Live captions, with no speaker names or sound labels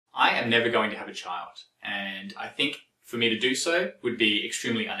am never going to have a child, and I think for me to do so would be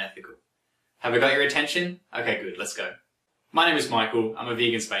extremely unethical. Have I got your attention? Okay, good, let's go. My name is Michael, I'm a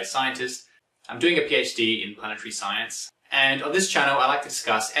vegan space scientist. I'm doing a PhD in planetary science, and on this channel I like to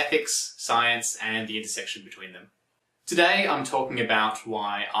discuss ethics, science, and the intersection between them. Today I'm talking about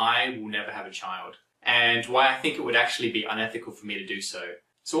why I will never have a child, and why I think it would actually be unethical for me to do so.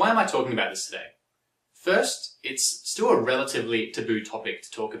 So why am I talking about this today? First, it's still a relatively taboo topic to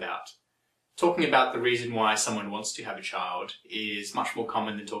talk about. Talking about the reason why someone wants to have a child is much more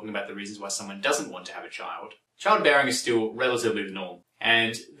common than talking about the reasons why someone doesn't want to have a child. Childbearing is still relatively the norm,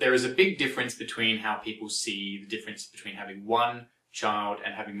 and there is a big difference between how people see the difference between having one child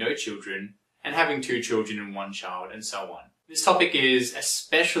and having no children, and having two children and one child, and so on. This topic is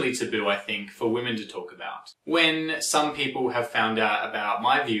especially taboo, I think, for women to talk about. When some people have found out about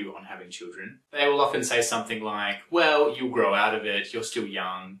my view on having children, they will often say something like, well, you'll grow out of it, you're still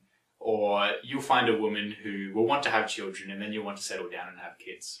young, or you'll find a woman who will want to have children and then you'll want to settle down and have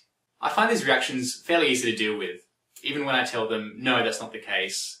kids. I find these reactions fairly easy to deal with. Even when I tell them, no, that's not the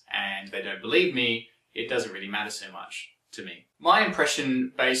case, and they don't believe me, it doesn't really matter so much to me. My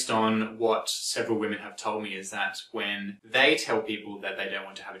impression, based on what several women have told me, is that when they tell people that they don't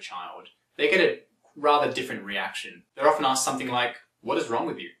want to have a child, they get a rather different reaction. They're often asked something like, what is wrong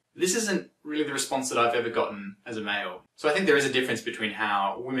with you? This isn't really the response that I've ever gotten as a male. So I think there is a difference between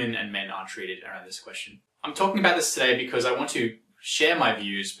how women and men are treated around this question. I'm talking about this today because I want to share my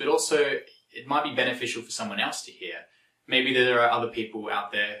views, but also it might be beneficial for someone else to hear. Maybe there are other people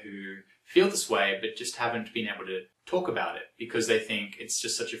out there who feel this way, but just haven't been able to talk about it because they think it's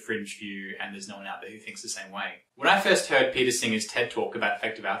just such a fringe view and there's no one out there who thinks the same way. When I first heard Peter Singer's TED Talk about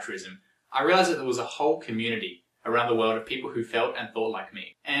effective altruism, I realized that there was a whole community around the world of people who felt and thought like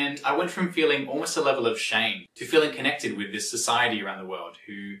me. And I went from feeling almost a level of shame to feeling connected with this society around the world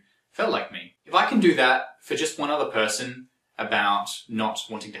who felt like me. If I can do that for just one other person about not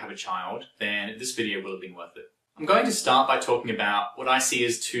wanting to have a child, then this video will have been worth it. I'm going to start by talking about what I see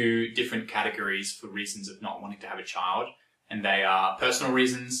as two different categories for reasons of not wanting to have a child, and they are personal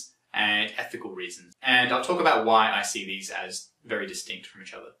reasons and ethical reasons. And I'll talk about why I see these as very distinct from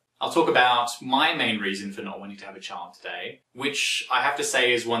each other. I'll talk about my main reason for not wanting to have a child today, which I have to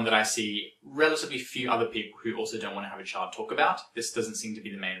say is one that I see relatively few other people who also don't want to have a child talk about. This doesn't seem to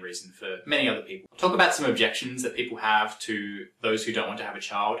be the main reason for many other people. I'll talk about some objections that people have to those who don't want to have a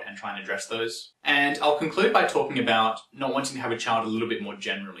child and try and address those. And I'll conclude by talking about not wanting to have a child a little bit more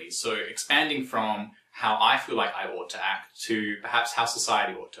generally, so expanding from how I feel like I ought to act to perhaps how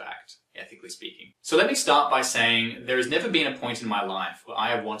society ought to act, ethically speaking. So let me start by saying there has never been a point in my life where I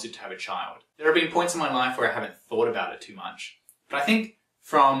have wanted to have a child. There have been points in my life where I haven't thought about it too much. But I think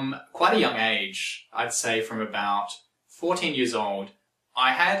from quite a young age, I'd say from about 14 years old,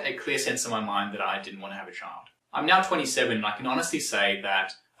 I had a clear sense in my mind that I didn't want to have a child. I'm now 27 and I can honestly say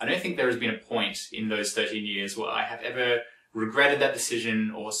that I don't think there has been a point in those 13 years where I have ever regretted that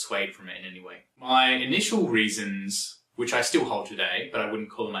decision or swayed from it in any way. My initial reasons, which I still hold today, but I wouldn't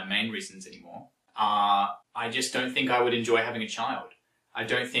call them my main reasons anymore, are I just don't think I would enjoy having a child. I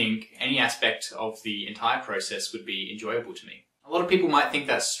don't think any aspect of the entire process would be enjoyable to me. A lot of people might think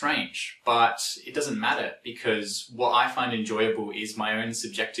that's strange, but it doesn't matter because what I find enjoyable is my own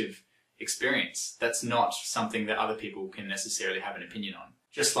subjective experience. That's not something that other people can necessarily have an opinion on.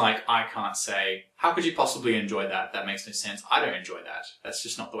 Just like I can't say, how could you possibly enjoy that? That makes no sense. I don't enjoy that. That's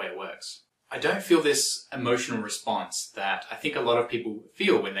just not the way it works. I don't feel this emotional response that I think a lot of people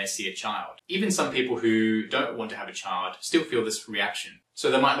feel when they see a child. Even some people who don't want to have a child still feel this reaction.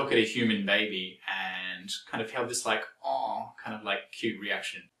 So they might look at a human baby and kind of have this like, oh, kind of like cute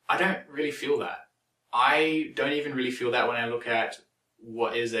reaction. I don't really feel that. I don't even really feel that when I look at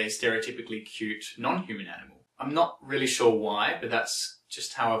what is a stereotypically cute non-human animal. I'm not really sure why, but that's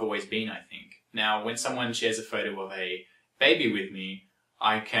just how I've always been, I think. Now, when someone shares a photo of a baby with me,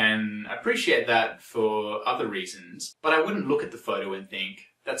 I can appreciate that for other reasons, but I wouldn't look at the photo and think,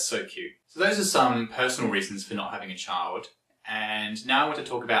 that's so cute. So those are some personal reasons for not having a child, and now I want to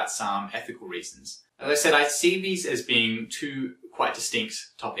talk about some ethical reasons. As I said, I see these as being two quite distinct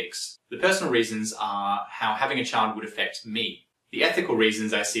topics. The personal reasons are how having a child would affect me. The ethical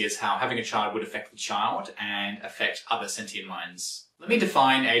reasons I see as how having a child would affect the child and affect other sentient minds. Let me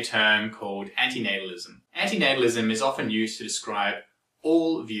define a term called antinatalism. Antinatalism is often used to describe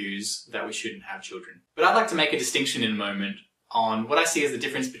all views that we shouldn't have children. But I'd like to make a distinction in a moment on what I see as the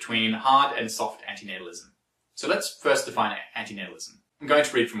difference between hard and soft antinatalism. So let's first define antinatalism. I'm going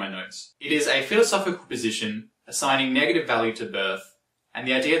to read from my notes. It is a philosophical position assigning negative value to birth and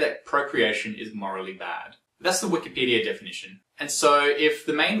the idea that procreation is morally bad. That's the Wikipedia definition. And so if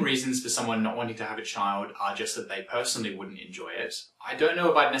the main reasons for someone not wanting to have a child are just that they personally wouldn't enjoy it, I don't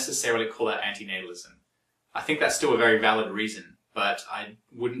know if I'd necessarily call that antinatalism. I think that's still a very valid reason, but I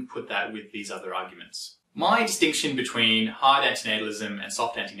wouldn't put that with these other arguments. My distinction between hard antinatalism and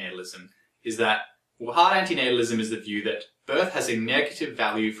soft antinatalism is that, well, hard antinatalism is the view that birth has a negative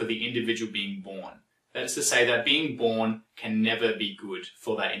value for the individual being born. That is to say that being born can never be good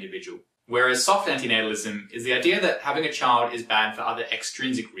for that individual. Whereas soft antinatalism is the idea that having a child is bad for other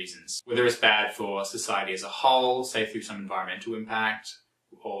extrinsic reasons, whether it's bad for society as a whole, say through some environmental impact,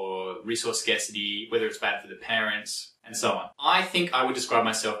 or resource scarcity, whether it's bad for the parents, and so on. I think I would describe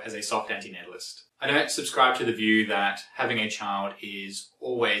myself as a soft antinatalist. I don't subscribe to the view that having a child is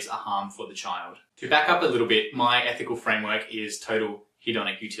always a harm for the child. To back up a little bit, my ethical framework is total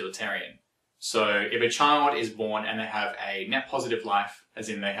hedonic utilitarian. So if a child is born and they have a net positive life, as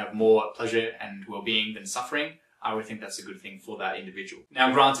in they have more pleasure and well-being than suffering, I would think that's a good thing for that individual.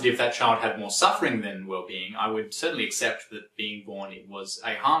 Now granted, if that child had more suffering than well-being, I would certainly accept that being born was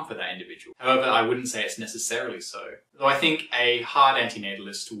a harm for that individual. However, I wouldn't say it's necessarily so. Though I think a hard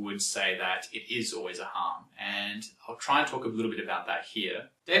antinatalist would say that it is always a harm, and I'll try and talk a little bit about that here.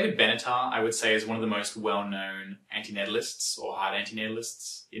 David Benatar, I would say, is one of the most well-known antinatalists, or hard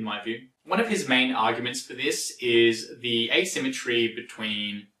antinatalists, in my view. One of his main arguments for this is the asymmetry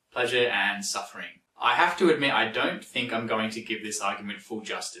between pleasure and suffering. I have to admit, I don't think I'm going to give this argument full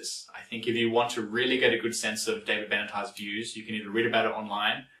justice. I think if you want to really get a good sense of David Benatar's views, you can either read about it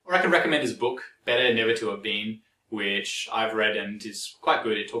online, or I can recommend his book, Better Never to Have Been, which I've read and is quite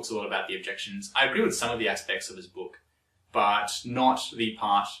good. It talks a lot about the objections. I agree with some of the aspects of his book, but not the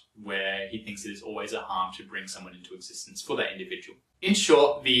part where he thinks it is always a harm to bring someone into existence for that individual. In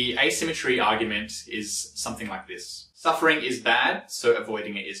short, the asymmetry argument is something like this. Suffering is bad, so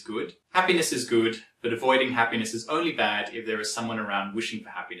avoiding it is good. Happiness is good, but avoiding happiness is only bad if there is someone around wishing for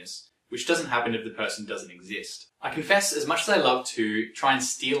happiness, which doesn't happen if the person doesn't exist. I confess, as much as I love to try and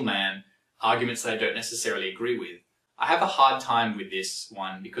steelman arguments that I don't necessarily agree with, I have a hard time with this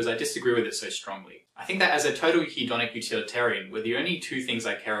one because I disagree with it so strongly. I think that as a total hedonic utilitarian, where the only two things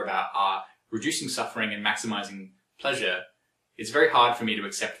I care about are reducing suffering and maximizing pleasure, it's very hard for me to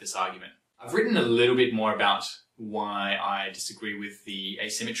accept this argument. I've written a little bit more about why I disagree with the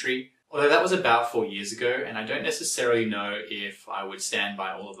asymmetry, although that was about 4 years ago, and I don't necessarily know if I would stand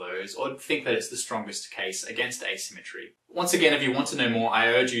by all of those or think that it's the strongest case against asymmetry. Once again, if you want to know more, I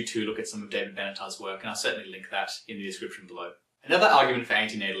urge you to look at some of David Benatar's work, and I'll certainly link that in the description below. Another argument for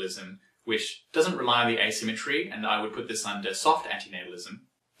antinatalism, which doesn't rely on the asymmetry, and I would put this under soft antinatalism,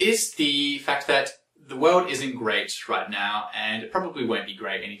 is the fact that the world isn't great right now, and it probably won't be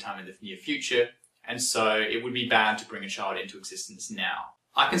great anytime in the near future, and so it would be bad to bring a child into existence now.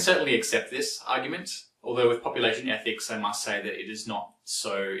 I can certainly accept this argument, although with population ethics I must say that it is not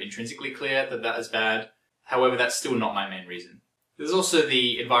so intrinsically clear that that is bad. However, that's still not my main reason. There's also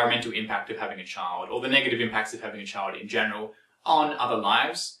the environmental impact of having a child, or the negative impacts of having a child in general, on other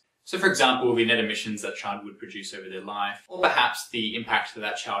lives. So for example, the net emissions that child would produce over their life, or perhaps the impact that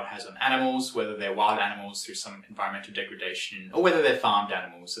that child has on animals, whether they're wild animals through some environmental degradation, or whether they're farmed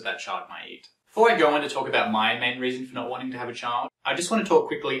animals that that child might eat. Before I go on to talk about my main reason for not wanting to have a child, I just want to talk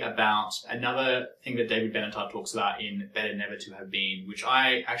quickly about another thing that David Benatar talks about in Better Never to Have Been, which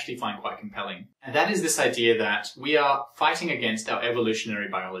I actually find quite compelling. And that is this idea that we are fighting against our evolutionary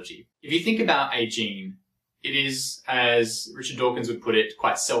biology. If you think about a gene, it is, as Richard Dawkins would put it,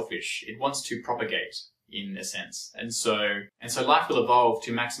 quite selfish. It wants to propagate, in a sense. And so life will evolve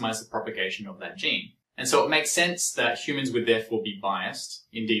to maximize the propagation of that gene. And so it makes sense that humans would therefore be biased,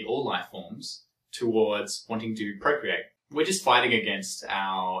 indeed all life forms, towards wanting to procreate. We're just fighting against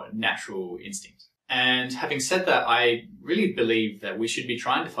our natural instinct. And having said that, I really believe that we should be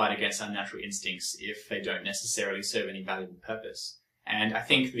trying to fight against our natural instincts if they don't necessarily serve any valuable purpose. And I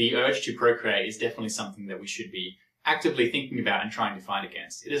think the urge to procreate is definitely something that we should be actively thinking about and trying to fight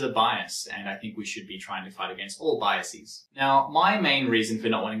against. It is a bias, and I think we should be trying to fight against all biases. Now, my main reason for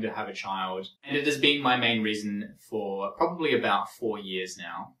not wanting to have a child, and it has been my main reason for probably about 4 years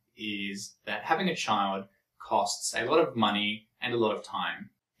now, is that having a child costs a lot of money and a lot of time.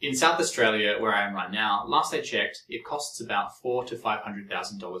 In South Australia, where I am right now, last I checked, it costs about $400,000 to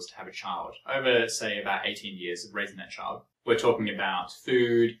 $500,000 to have a child, over, say, about 18 years of raising that child. We're talking about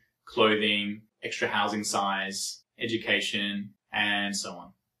food, clothing, extra housing size, education, and so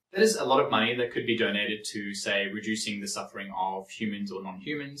on. That is a lot of money that could be donated to, say, reducing the suffering of humans or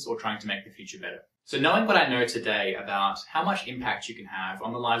non-humans, or trying to make the future better. So knowing what I know today about how much impact you can have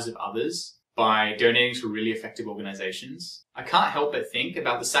on the lives of others by donating to really effective organizations, I can't help but think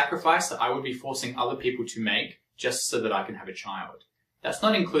about the sacrifice that I would be forcing other people to make just so that I can have a child. That's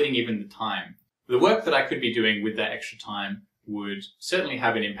not including even the time. The work that I could be doing with that extra time would certainly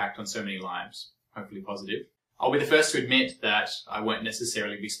have an impact on so many lives, hopefully positive. I'll be the first to admit that I won't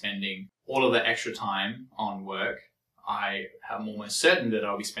necessarily be spending all of that extra time on work. I am almost certain that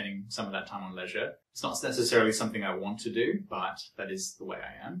I'll be spending some of that time on leisure. It's not necessarily something I want to do, but that is the way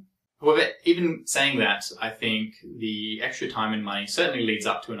I am. However, even saying that, I think the extra time and money certainly leads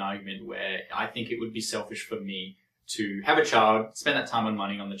up to an argument where I think it would be selfish for me to have a child, spend that time and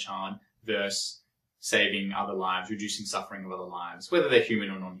money on the child, versus saving other lives, reducing suffering of other lives, whether they're human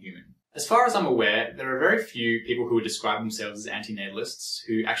or non-human. As far as I'm aware, there are very few people who would describe themselves as antinatalists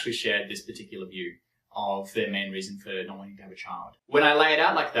who actually shared this particular view of their main reason for not wanting to have a child. When I lay it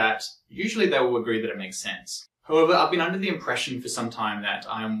out like that, usually they will agree that it makes sense. However, I've been under the impression for some time that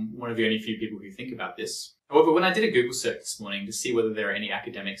I'm one of the only few people who think about this. However, when I did a Google search this morning to see whether there are any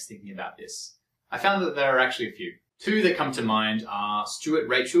academics thinking about this, I found that there are actually a few. Two that come to mind are Stuart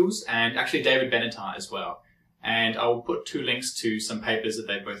Rachels and actually David Benatar as well. And I will put two links to some papers that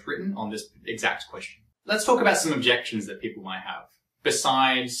they've both written on this exact question. Let's talk about some objections that people might have,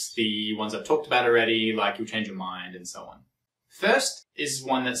 besides the ones I've talked about already, like you'll change your mind and so on. First is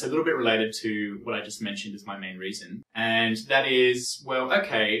one that's a little bit related to what I just mentioned as my main reason. And that is, well,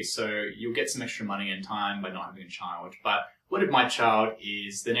 okay, so you'll get some extra money and time by not having a child, but what if my child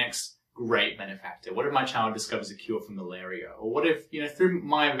is the next great benefactor? What if my child discovers a cure for malaria? Or what if, through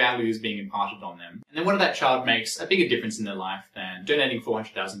my values being imparted on them, and then what if that child makes a bigger difference in their life than donating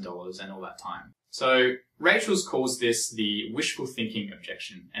 $400,000 and all that time? So Rachel's calls this the wishful thinking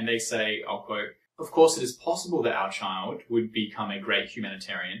objection, and they say, I'll quote, "Of course it is possible that our child would become a great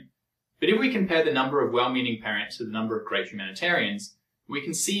humanitarian, but if we compare the number of well-meaning parents to the number of great humanitarians, we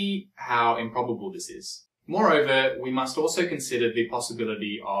can see how improbable this is. Moreover, we must also consider the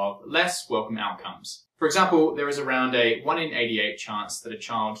possibility of less welcome outcomes. For example, there is around a 1 in 88 chance that a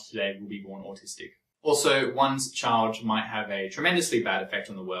child today will be born autistic. Also, one's child might have a tremendously bad effect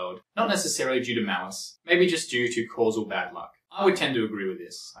on the world, not necessarily due to malice, maybe just due to causal bad luck." I would tend to agree with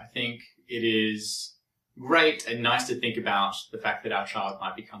this. I think it is great and nice to think about the fact that our child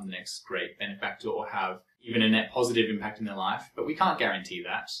might become the next great benefactor or have even a net positive impact in their life, but we can't guarantee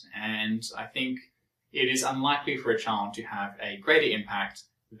that. And I think it is unlikely for a child to have a greater impact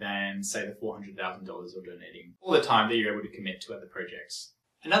than, say, the $400,000 or donating all the time that you're able to commit to other projects.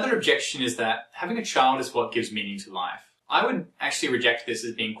 Another objection is that having a child is what gives meaning to life. I would actually reject this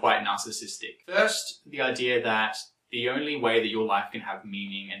as being quite narcissistic. First, the idea that the only way that your life can have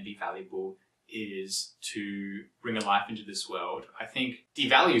meaning and be valuable is to bring a life into this world, I think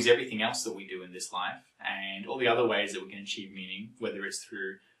devalues everything else that we do in this life and all the other ways that we can achieve meaning, whether it's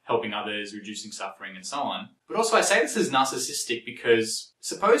through helping others, reducing suffering, and so on. But also I say this is narcissistic because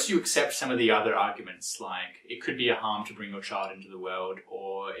suppose you accept some of the other arguments, like it could be a harm to bring your child into the world,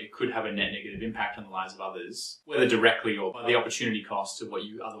 or it could have a net negative impact on the lives of others, whether directly or by the opportunity cost of what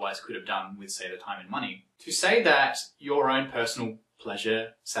you otherwise could have done with, say, the time and money. To say that your own personal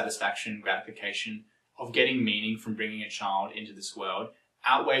pleasure, satisfaction, gratification of getting meaning from bringing a child into this world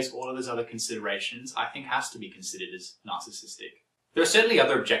outweighs all of those other considerations, I think has to be considered as narcissistic. There are certainly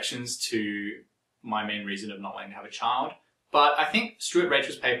other objections to my main reason of not wanting to have a child, but I think Stuart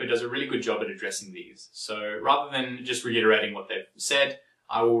Rachel's paper does a really good job at addressing these. So rather than just reiterating what they've said,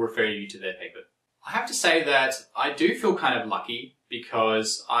 I will refer you to their paper. I have to say that I do feel kind of lucky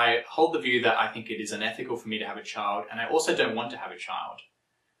because I hold the view that I think it is unethical for me to have a child, and I also don't want to have a child.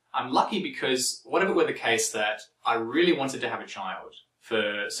 I'm lucky because what if it were the case that I really wanted to have a child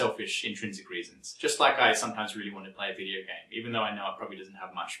for selfish, intrinsic reasons, just like I sometimes really want to play a video game, even though I know it probably doesn't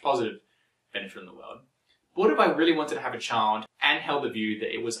have much positive benefit in the world. But what if I really wanted to have a child and held the view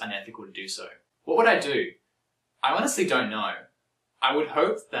that it was unethical to do so? What would I do? I honestly don't know. I would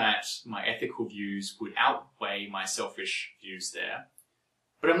hope that my ethical views would outweigh my selfish views there,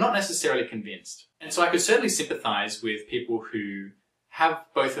 but I'm not necessarily convinced. And so I could certainly sympathize with people who have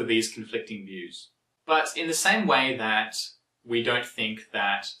both of these conflicting views. But in the same way that we don't think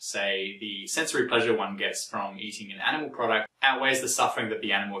that, say, the sensory pleasure one gets from eating an animal product outweighs the suffering that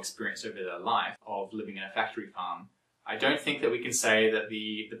the animal experienced over their life of living in a factory farm, I don't think that we can say that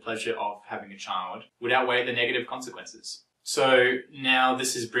the pleasure of having a child would outweigh the negative consequences. So now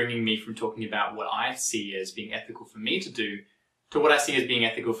this is bringing me from talking about what I see as being ethical for me to do to what I see as being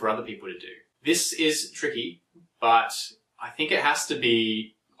ethical for other people to do. This is tricky, but I think it has to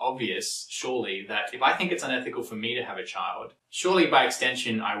be obvious, surely, that if I think it's unethical for me to have a child, surely by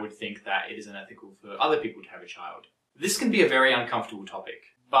extension I would think that it is unethical for other people to have a child. This can be a very uncomfortable topic,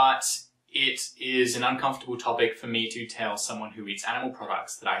 but it is an uncomfortable topic for me to tell someone who eats animal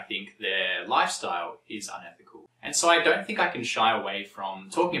products that I think their lifestyle is unethical. And so I don't think I can shy away from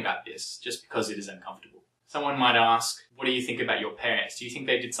talking about this just because it is uncomfortable. Someone might ask, what do you think about your parents? Do you think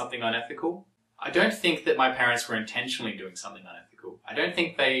they did something unethical? I don't think that my parents were intentionally doing something unethical. I don't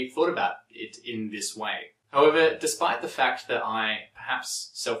think they thought about it in this way. However, despite the fact that I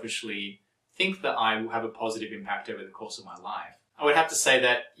perhaps selfishly think that I will have a positive impact over the course of my life, I would have to say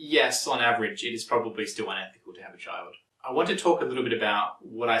that yes, on average, it is probably still unethical to have a child. I want to talk a little bit about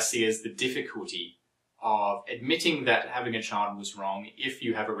what I see as the difficulty of admitting that having a child was wrong if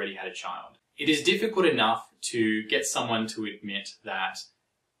you have already had a child. It is difficult enough to get someone to admit that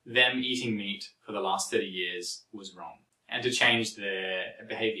them eating meat for the last 30 years was wrong and to change their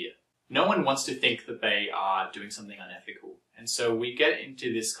behavior. No one wants to think that they are doing something unethical. And so we get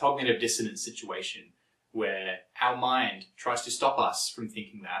into this cognitive dissonance situation where our mind tries to stop us from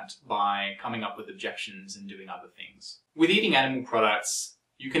thinking that by coming up with objections and doing other things. With eating animal products,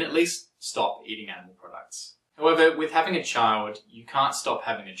 you can at least stop eating animal products. However, with having a child, you can't stop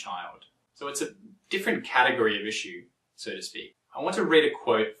having a child. So it's a different category of issue, so to speak. I want to read a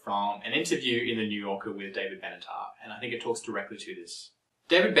quote from an interview in the New Yorker with David Benatar, and I think it talks directly to this.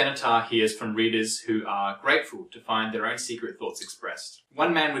 David Benatar hears from readers who are grateful to find their own secret thoughts expressed.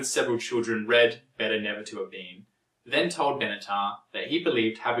 One man with several children read Better Never to Have Been, then told Benatar that he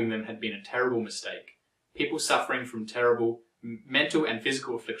believed having them had been a terrible mistake. People suffering from terrible mental and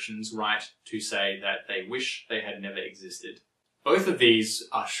physical afflictions write to say that they wish they had never existed. Both of these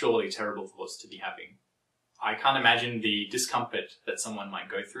are surely terrible thoughts to be having. I can't imagine the discomfort that someone might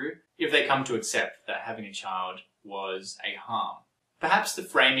go through if they come to accept that having a child was a harm. Perhaps the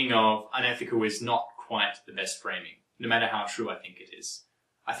framing of unethical is not quite the best framing, no matter how true I think it is.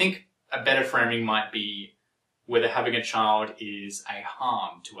 I think a better framing might be whether having a child is a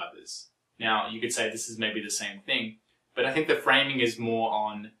harm to others. Now, you could say this is maybe the same thing, but I think the framing is more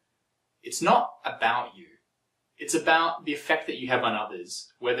on, it's not about you. It's about the effect that you have on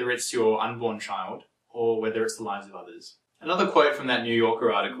others, whether it's your unborn child or whether it's the lives of others. Another quote from that New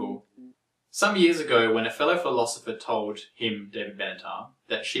Yorker article. Some years ago, when a fellow philosopher told him, David Benatar,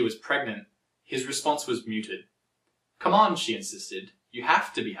 that she was pregnant, his response was muted. "Come on," she insisted, "you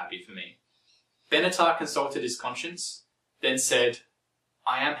have to be happy for me." Benatar consulted his conscience, then said,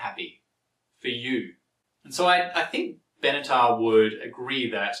 "I am happy. For you." And so I think Benatar would agree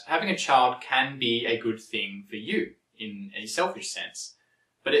that having a child can be a good thing for you, in a selfish sense.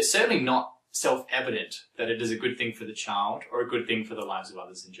 But it's certainly not self-evident that it is a good thing for the child or a good thing for the lives of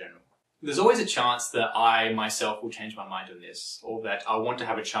others in general. There's always a chance that I myself will change my mind on this, or that I'll want to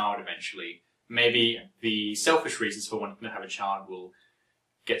have a child eventually. Maybe the selfish reasons for wanting to have a child will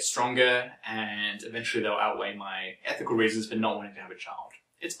get stronger and eventually they'll outweigh my ethical reasons for not wanting to have a child.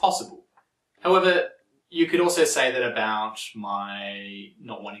 It's possible. However, you could also say that about my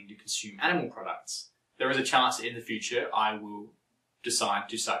not wanting to consume animal products. There is a chance that in the future I will decide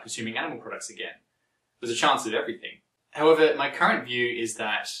to start consuming animal products again. There's a chance of everything. However, my current view is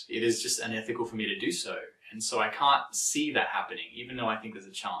that it is just unethical for me to do so, and so I can't see that happening, even though I think there's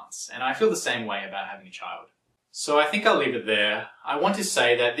a chance. And I feel the same way about having a child. So I think I'll leave it there. I want to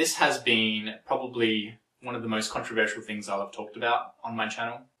say that this has been probably one of the most controversial things I'll have talked about on my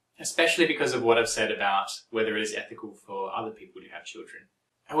channel, especially because of what I've said about whether it is ethical for other people to have children.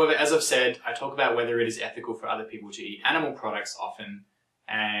 However, as I've said, I talk about whether it is ethical for other people to eat animal products often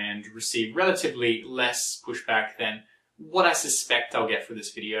and receive relatively less pushback than what I suspect I'll get for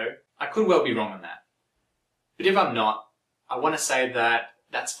this video. I could well be wrong on that. But if I'm not, I want to say that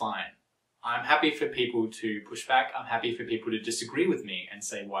that's fine. I'm happy for people to push back. I'm happy for people to disagree with me and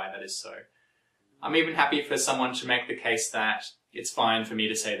say why that is so. I'm even happy for someone to make the case that it's fine for me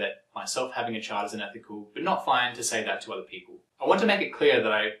to say that myself having a child is unethical, but not fine to say that to other people. I want to make it clear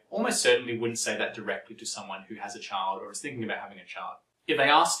that I almost certainly wouldn't say that directly to someone who has a child or is thinking about having a child. If they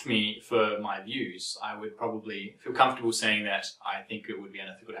asked me for my views, I would probably feel comfortable saying that I think it would be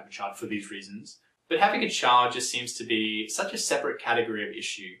unethical to have a child for these reasons. But having a child just seems to be such a separate category of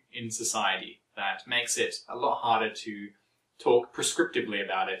issue in society that makes it a lot harder to talk prescriptively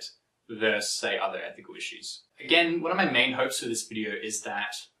about it versus, say, other ethical issues. Again, one of my main hopes for this video is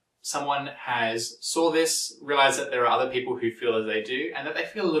that someone saw this, realized that there are other people who feel as they do, and that they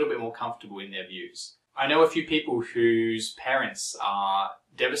feel a little bit more comfortable in their views. I know a few people whose parents are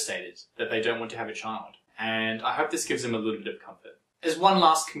devastated that they don't want to have a child, and I hope this gives them a little bit of comfort. As one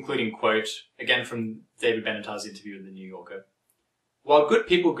last concluding quote, again from David Benatar's interview in the New Yorker, "While good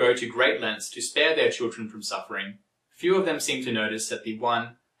people go to great lengths to spare their children from suffering, few of them seem to notice that the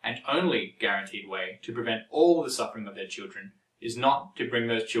one and only guaranteed way to prevent all the suffering of their children is not to bring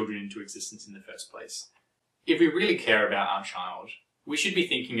those children into existence in the first place." If we really care about our child, we should be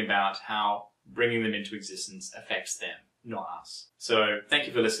thinking about how bringing them into existence affects them, not us. So thank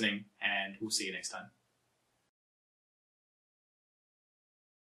you for listening, and we'll see you next time.